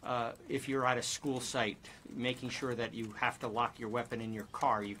if you're at a school site, making sure that you have to lock your weapon in your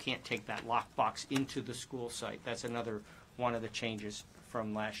car. You can't take that lockbox into the school site. That's another one of the changes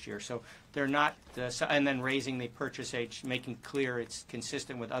from last year. So they're not, and then raising the purchase age, making clear it's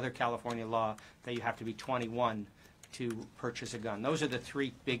consistent with other California law that you have to be 21 to purchase a gun. Those are the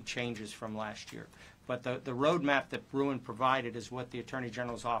three big changes from last year. But the roadmap that Bruin provided is what the Attorney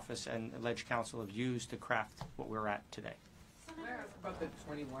General's office and Alleged Counsel have used to craft what we're at today. Can I ask about the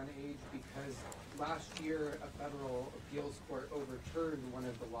 21 age? Because last year a federal appeals court overturned one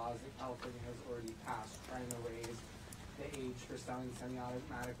of the laws that California has already passed, trying to raise the age for selling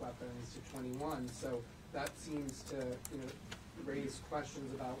semi-automatic weapons to 21. So that seems to raise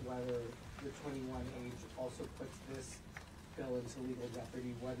questions about whether the 21 age also puts this bill into legal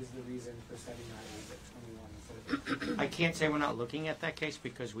jeopardy. What is the reason for setting that age at 21 instead of 18? I can't say we're not looking at that case,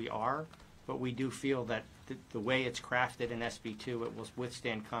 because we are, but we do feel that the way it's crafted in SB2, it will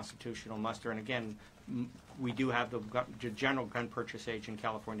withstand constitutional muster. And again, we do have the general gun purchase age in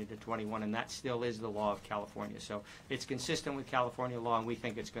California to 21, and that still is the law of California. So it's consistent with California law, and we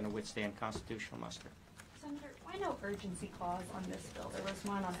think it's going to withstand constitutional muster. Senator, why no urgency clause on this bill? There was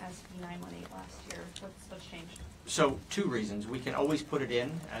one on SB 918 last year. What's changed? So two reasons. We can always put it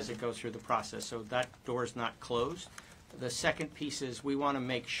in as it goes through the process, so that door is not closed. The second piece is we want to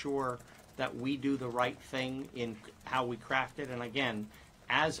make sure that we do the right thing in how we craft it. And again,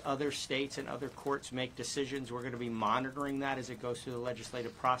 as other states and other courts make decisions, we're going to be monitoring that as it goes through the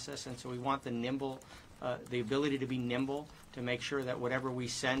legislative process. And so we want the nimble the ability to be nimble, to make sure that whatever we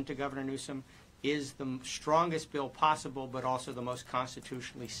send to Governor Newsom is the strongest bill possible, but also the most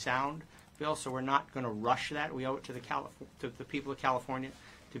constitutionally sound bill. So we're not going to rush that. We owe it to the people of California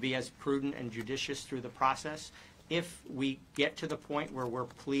to be as prudent and judicious through the process. If we get to the point where we're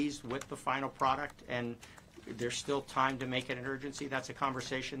pleased with the final product and there's still time to make it an urgency, that's a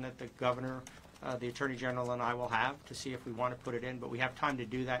conversation that the governor, the Attorney General, and I will have to see if we want to put it in. But we have time to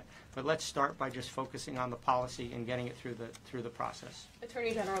do that. But let's start by just focusing on the policy and getting it through the process.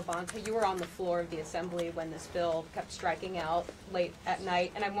 Attorney General Bonta, you were on the floor of the Assembly when this bill kept striking out late at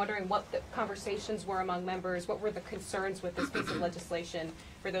night, and I'm wondering what the conversations were among members. What were the concerns with this piece of legislation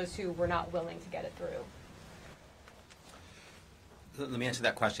for those who were not willing to get it through? Let me answer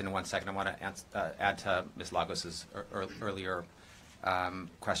that question in 1 second. I want to add to Ms. Lagos's earlier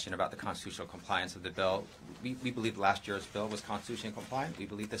question about the constitutional compliance of the bill. We believe last year's bill was constitutionally compliant. We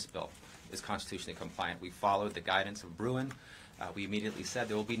believe this bill is constitutionally compliant. We followed the guidance of Bruin. We immediately said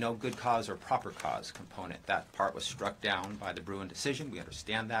there will be no good cause or proper cause component. That part was struck down by the Bruin decision. We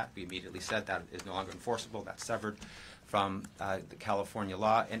understand that. We immediately said that is no longer enforceable. That's severed from the California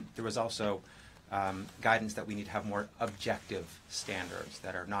law. And there was also guidance that we need to have more objective standards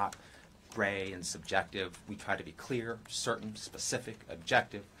that are not gray and subjective. We try to be clear, certain, specific,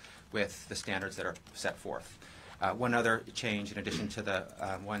 objective with the standards that are set forth. One other change, in addition to the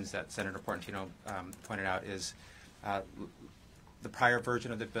ones that Senator Portantino pointed out, is the prior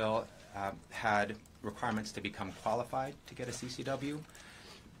version of the bill had requirements to become qualified to get a CCW.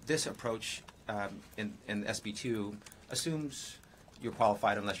 This approach in SB 2 assumes you're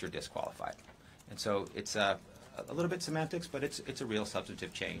qualified unless you're disqualified. And so it's a little bit semantics, but it's a real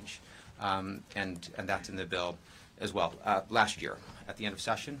substantive change. And that's in the bill as well. Last year, at the end of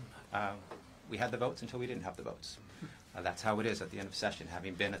session, we had the votes until we didn't have the votes. That's how it is at the end of session.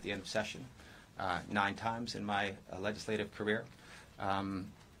 Having been at the end of session 9 times in my legislative career,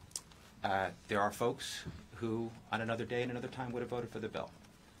 there are folks who, on another day and another time, would have voted for the bill,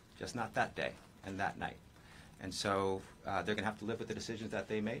 just not that day and that night. And so they're going to have to live with the decisions that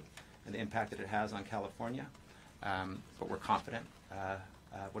they made and the impact that it has on California. But we're confident.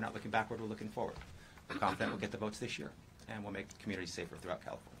 We're not looking backward, we're looking forward. We're confident we'll get the votes this year, and we'll make communities safer throughout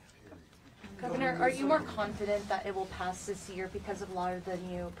California. Governor, are you more confident that it will pass this year because of a lot of the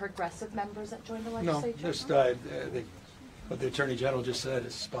new progressive members that joined the legislature? No, just what the Attorney General just said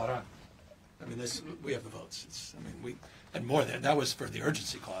is spot on. I mean, we have the votes. And more than that was for the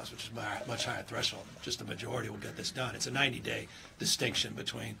urgency clause, which is much higher threshold. Just a majority will get this done. It's a 90-day distinction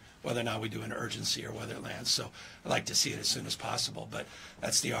between whether or not we do an urgency or whether it lands. So I'd like to see it as soon as possible, but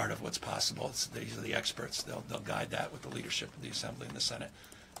that's the art of what's possible. These are the experts. They'll guide that with the leadership of the Assembly and the Senate.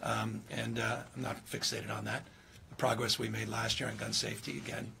 I'm not fixated on that. The progress we made last year on gun safety,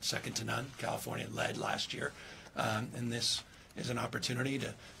 again, second to none. California led last year. And this is an opportunity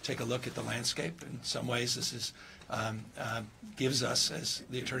to take a look at the landscape. In some ways, this is gives us, as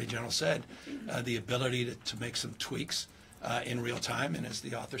the Attorney General said, the ability to make some tweaks in real time, and as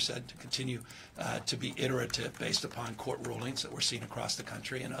the author said, to continue to be iterative based upon court rulings that we're seeing across the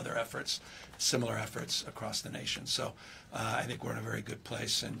country and other efforts, similar efforts across the nation. So I think we're in a very good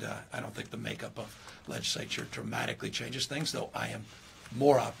place, and I don't think the makeup of legislature dramatically changes things, though I am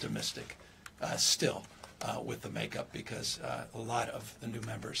more optimistic still with the makeup, because a lot of the new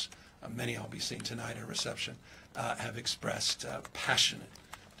members, many I'll be seeing tonight in reception, have expressed passionate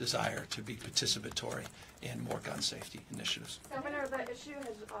desire to be participatory in more gun safety initiatives. Governor, the issue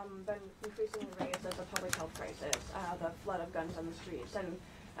has been increasingly raised as a public health crisis, the flood of guns on the streets. And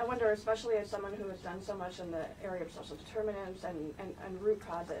I wonder, especially as someone who has done so much in the area of social determinants and root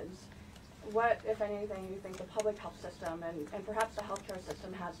causes, what, if anything, you think the public health system and perhaps the healthcare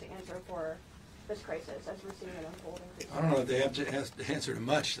system has to answer for this crisis as we're seeing it unfolding? I don't know if they have to answer to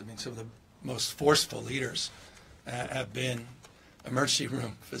much. I mean, some of the most forceful leaders have been emergency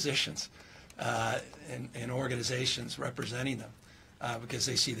room physicians and organizations representing them because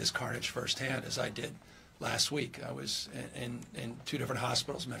they see this carnage firsthand, as I did last week. I was in 2 different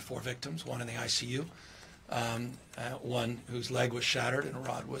hospitals, met 4 victims, one in the ICU, one whose leg was shattered and a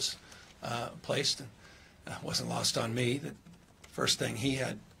rod was placed. And it wasn't lost on me that first thing he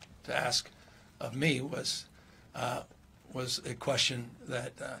had to ask of me was a question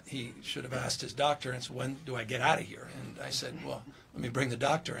that he should have asked his doctor, and it's, when do I get out of here? And I said, well, let me bring the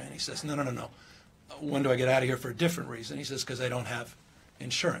doctor in. He says, no. When do I get out of here for a different reason? He says, because I don't have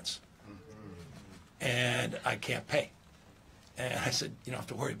insurance and I can't pay. And I said, you don't have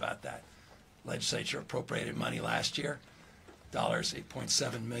to worry about that. Legislature appropriated money last year.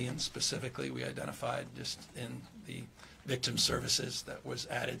 $8.7 million specifically we identified just in the victim services that was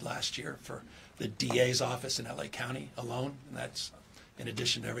added last year for the DA's office in LA County alone, and that's in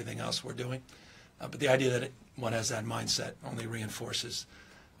addition to everything else we're doing. But the idea that one has that mindset only reinforces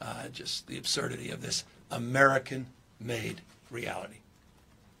just the absurdity of this American-made reality.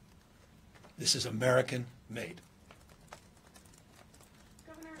 This is American-made.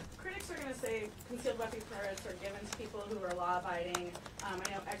 Governor, critics are going to say concealed weapon permits are given to people who are law-abiding. I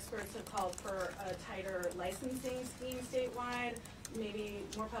know experts have called for a tighter licensing scheme statewide, maybe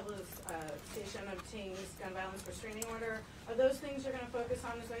more publication of Ting's gun violence restraining order. Are those things you're going to focus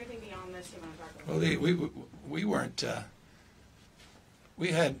on? Is there anything beyond this you want to talk about? Well, we weren't. We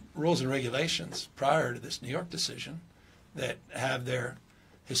had rules and regulations prior to this New York decision that have their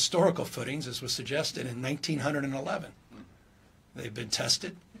historical footings, as was suggested, in 1911. They've been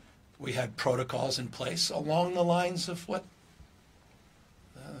tested. We had protocols in place along the lines of what,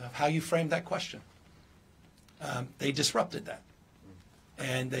 how you framed that question. They disrupted that.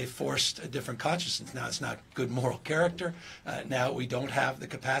 And they forced a different consciousness. Now, it's not good moral character. Now we don't have the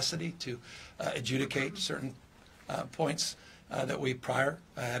capacity to adjudicate certain points that we had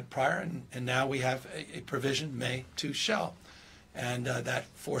prior, and now we have a provision, may to shall. And that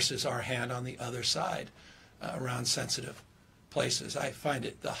forces our hand on the other side around sensitive places. I find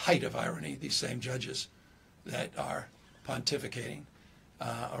it the height of irony, these same judges that are pontificating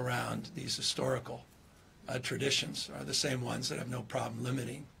around these historical traditions are the same ones that have no problem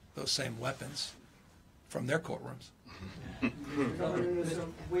limiting those same weapons from their courtrooms. Governor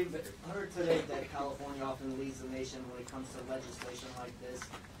Newsom, we've heard today that California often leads the nation when it comes to legislation like this.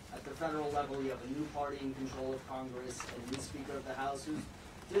 At the federal level, you have a new party in control of Congress, a new Speaker of the House, whose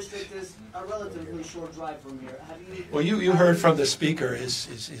district is a relatively short drive from here. Well, you heard from the Speaker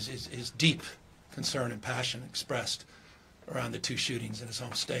his deep concern and passion expressed around the two shootings in his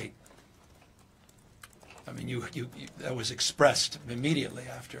home state. I mean, that was expressed immediately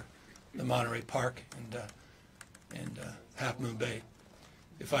after the Monterey Park and Half Moon Bay.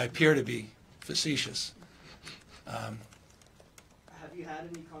 If I appear to be facetious, have you had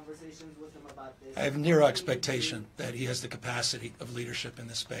any conversations with him about this? I have zero expectation that he has the capacity of leadership in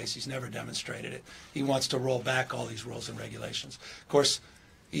this space. He's never demonstrated it. He wants to roll back all these rules and regulations. Of course,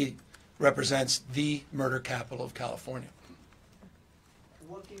 he represents the murder capital of California.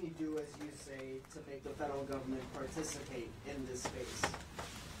 What can you do, as you say, to make the federal government participate in this space?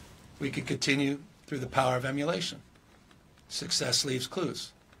 We could continue through the power of emulation. Success leaves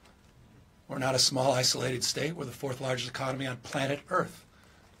clues. We're not a small, isolated state. We're the fourth largest economy on planet Earth.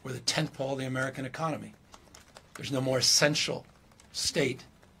 We're the 10th pole of the American economy. There's no more essential state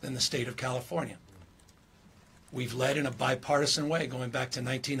than the state of California. We've led in a bipartisan way going back to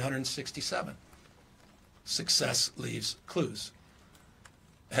 1967. Success leaves clues.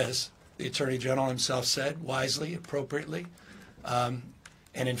 As the Attorney General himself said, wisely, appropriately, and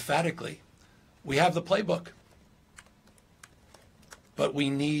emphatically, we have the playbook. But we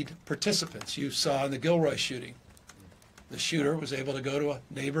need participants. You saw in the Gilroy shooting, the shooter was able to go to a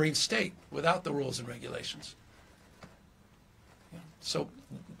neighboring state without the rules and regulations. So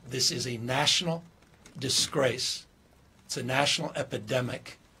this is a national disgrace. It's a national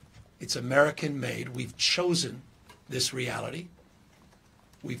epidemic. It's American-made. We've chosen this reality.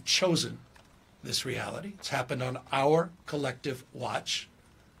 We've chosen this reality. It's happened on our collective watch.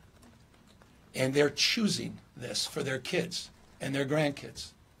 And they're choosing this for their kids and their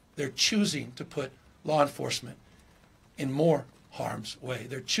grandkids. They're choosing to put law enforcement in more harm's way.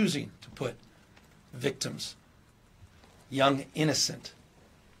 They're choosing to put victims, young, innocent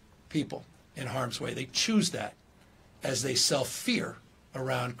people, in harm's way. They choose that as they sell fear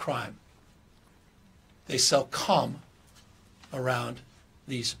around crime. They sell calm around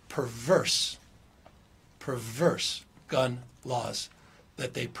these perverse gun laws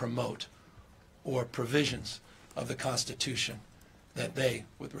that they promote, or provisions of the Constitution that they,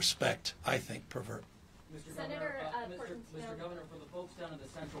 with respect, I think, pervert. Mr. Governor, for the folks down in the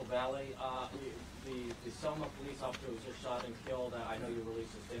Central Valley, the Selma police officer was just shot and killed. I know you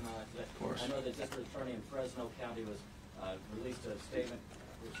released a statement on that today. Of course. I know the district attorney in Fresno County was released a statement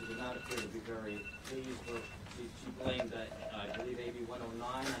which she did not appear to be very pleased with. She blamed, I believe, AB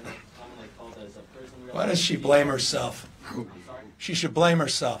 109, and it's commonly called as a prison. Why does she blame herself? She should blame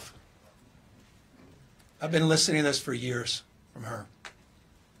herself. I've been listening to this for years from her.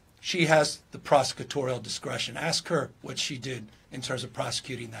 She has the prosecutorial discretion. Ask her what she did in terms of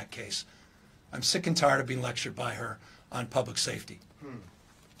prosecuting that case. I'm sick and tired of being lectured by her on public safety.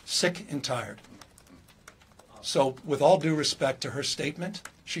 Sick and tired. So with all due respect to her statement,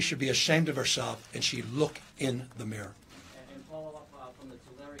 she should be ashamed of herself and she look in the mirror. And the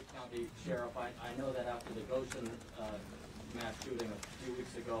Tulare County Sheriff. I know that after the Goshen mass shooting a few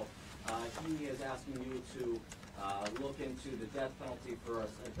weeks ago, he is asking you to look into the death penalty for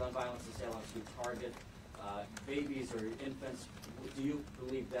gun violence assailants who target babies or infants. Do you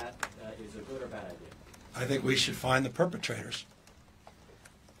believe that is a good or bad idea? I think we should find the perpetrators.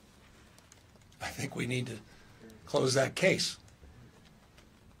 I think we need to close that case.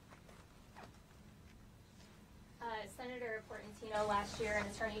 Senator Portantino last year and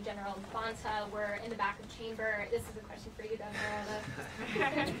Attorney General Bonta were in the back of chamber. This is a question for you, Governor.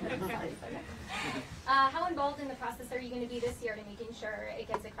 How involved in the process are you going to be this year to making sure it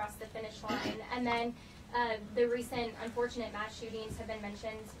gets across the finish line? And then the recent unfortunate mass shootings have been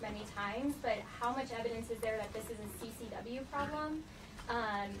mentioned many times, but how much evidence is there that this is a CCW problem?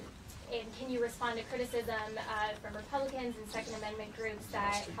 And can you respond to criticism from Republicans and Second Amendment groups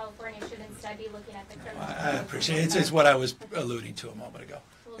that California should instead be looking at the criminal? I appreciate it. It's what I was alluding to a moment ago.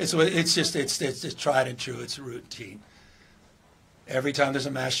 It's just tried and true. It's routine. Every time there's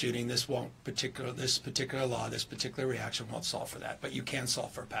a mass shooting, this particular law, this particular reaction won't solve for that. But you can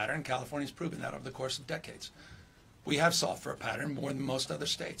solve for a pattern. California's proven that over the course of decades. We have solved for a pattern more than most other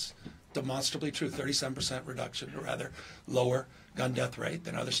states. Demonstrably true, 37% reduction, or rather lower gun death rate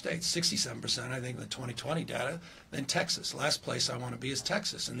than other states, 67%, I think, in the 2020 data, than Texas. Last place I want to be is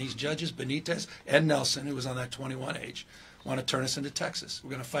Texas. And these judges, Benitez and Nelson, who was on that 21 age, want to turn us into Texas. We're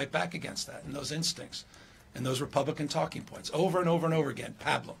going to fight back against that and those instincts and those Republican talking points over and over and over again.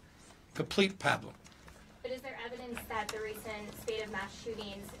 Pablum. Complete pablum. But is there evidence that the recent spate of mass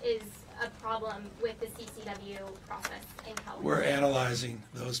shootings is a problem with the CCW process in California? We're analyzing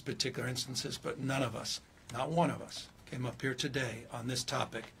those particular instances, but none of us, not one of us, came up here today on this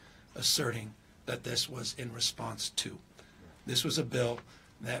topic asserting that this was in response to. This was a bill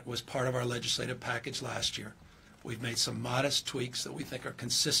that was part of our legislative package last year. We've made some modest tweaks that we think are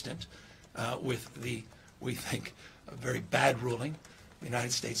consistent with the, we think, a very bad ruling, the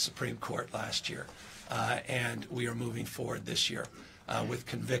United States Supreme Court last year. And we are moving forward this year with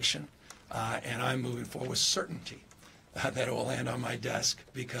conviction. And I'm moving forward with certainty that it will land on my desk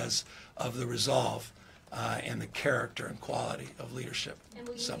because of the resolve and the character and quality of leadership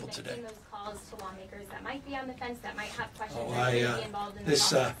assembled today. And will you be making those calls to lawmakers that might be on the fence, that might have questions, that may be involved in the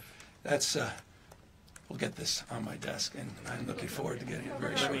process? We'll get this on my desk, and I'm looking forward to getting it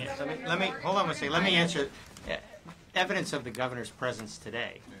very soon. Hold on one second. Let me answer. Evidence of the governor's presence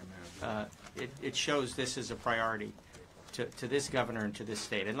today. It shows this is a priority to this governor and to this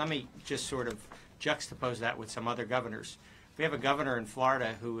state. And let me just sort of juxtapose that with some other governors. We have a governor in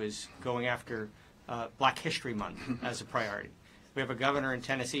Florida who is going after Black History Month as a priority. We have a governor in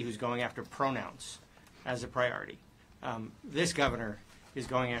Tennessee who's going after pronouns as a priority. This governor is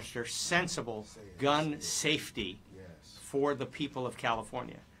going after sensible gun safety for the people of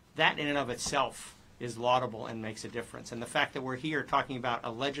California. That in and of itself is laudable and makes a difference. And the fact that we're here talking about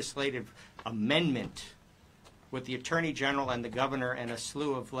a legislative amendment with the Attorney General and the Governor and a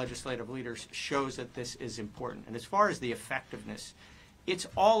slew of legislative leaders shows that this is important. And as far as the effectiveness, it's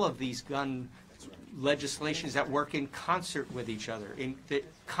all of these gun legislations that work in concert with each other, that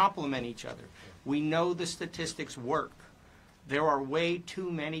complement each other. We know the statistics work. There are way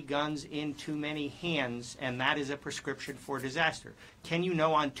too many guns in too many hands, and that is a prescription for disaster. Can you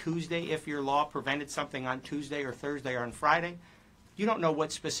know on Tuesday if your law prevented something on Tuesday or Thursday or on Friday? You don't know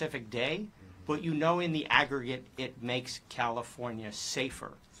what specific day, but you know in the aggregate it makes California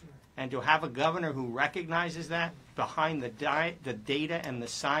safer. And to have a governor who recognizes that behind the data and the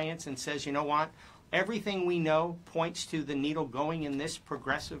science and says, you know what, everything we know points to the needle going in this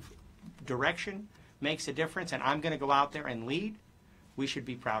progressive direction, makes a difference, and I'm going to go out there and lead, we should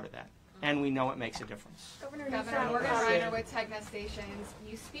be proud of that. And we know it makes a difference. Governor Morgan Ryder with Tegna Stations,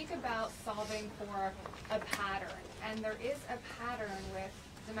 you speak about solving for a pattern, and there is a pattern with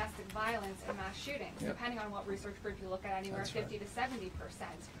domestic violence and mass shootings. Yep. Depending on what research group you look at, anywhere 50 to 70%.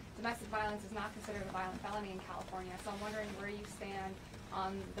 Domestic violence is not considered a violent felony in California, so I'm wondering where you stand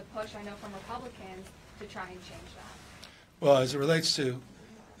on the push, I know from Republicans, to try and change that. Well, as it relates to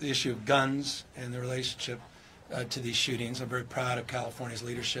the issue of guns and the relationship to these shootings, I'm very proud of California's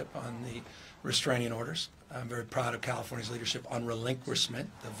leadership on the restraining orders. I'm very proud of California's leadership on relinquishment,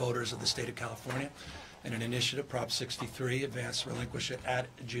 the voters of the state of California, and an initiative, Prop 63, advanced relinquishment at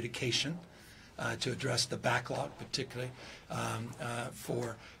adjudication, to address the backlog, particularly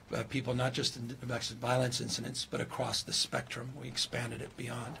for people not just in domestic violence incidents, but across the spectrum. We expanded it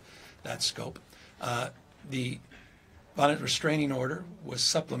beyond that scope. The violent restraining order was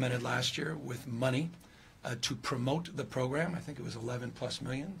supplemented last year with money to promote the program. I think it was 11 plus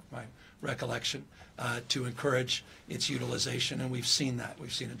million, my recollection, to encourage its utilization, and we've seen that.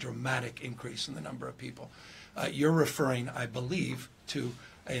 We've seen a dramatic increase in the number of people. You're referring, I believe, to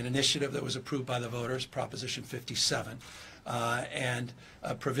an initiative that was approved by the voters, Proposition 57, and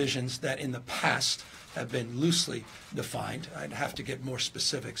provisions that in the past have been loosely defined. I'd have to get more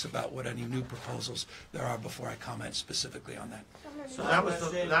specifics about what any new proposals there are before I comment specifically on that. So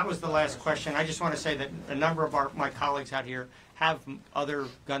that was the last question. I just want to say that a number of my colleagues out here have other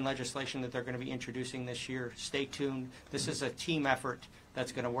gun legislation that they're going to be introducing this year. Stay tuned. This is a team effort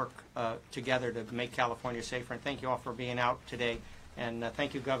that's going to work together to make California safer. And thank you all for being out today. And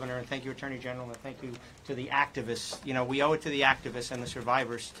thank you, Governor, and thank you, Attorney General, and thank you to the activists. You know, we owe it to the activists and the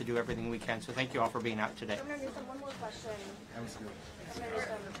survivors to do everything we can. So thank you all for being out today. Governor Newsom, one more question.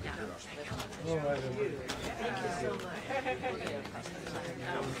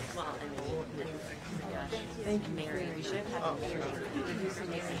 Thank you, Mary. We should have had Mary.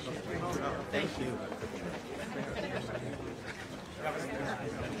 Thank you.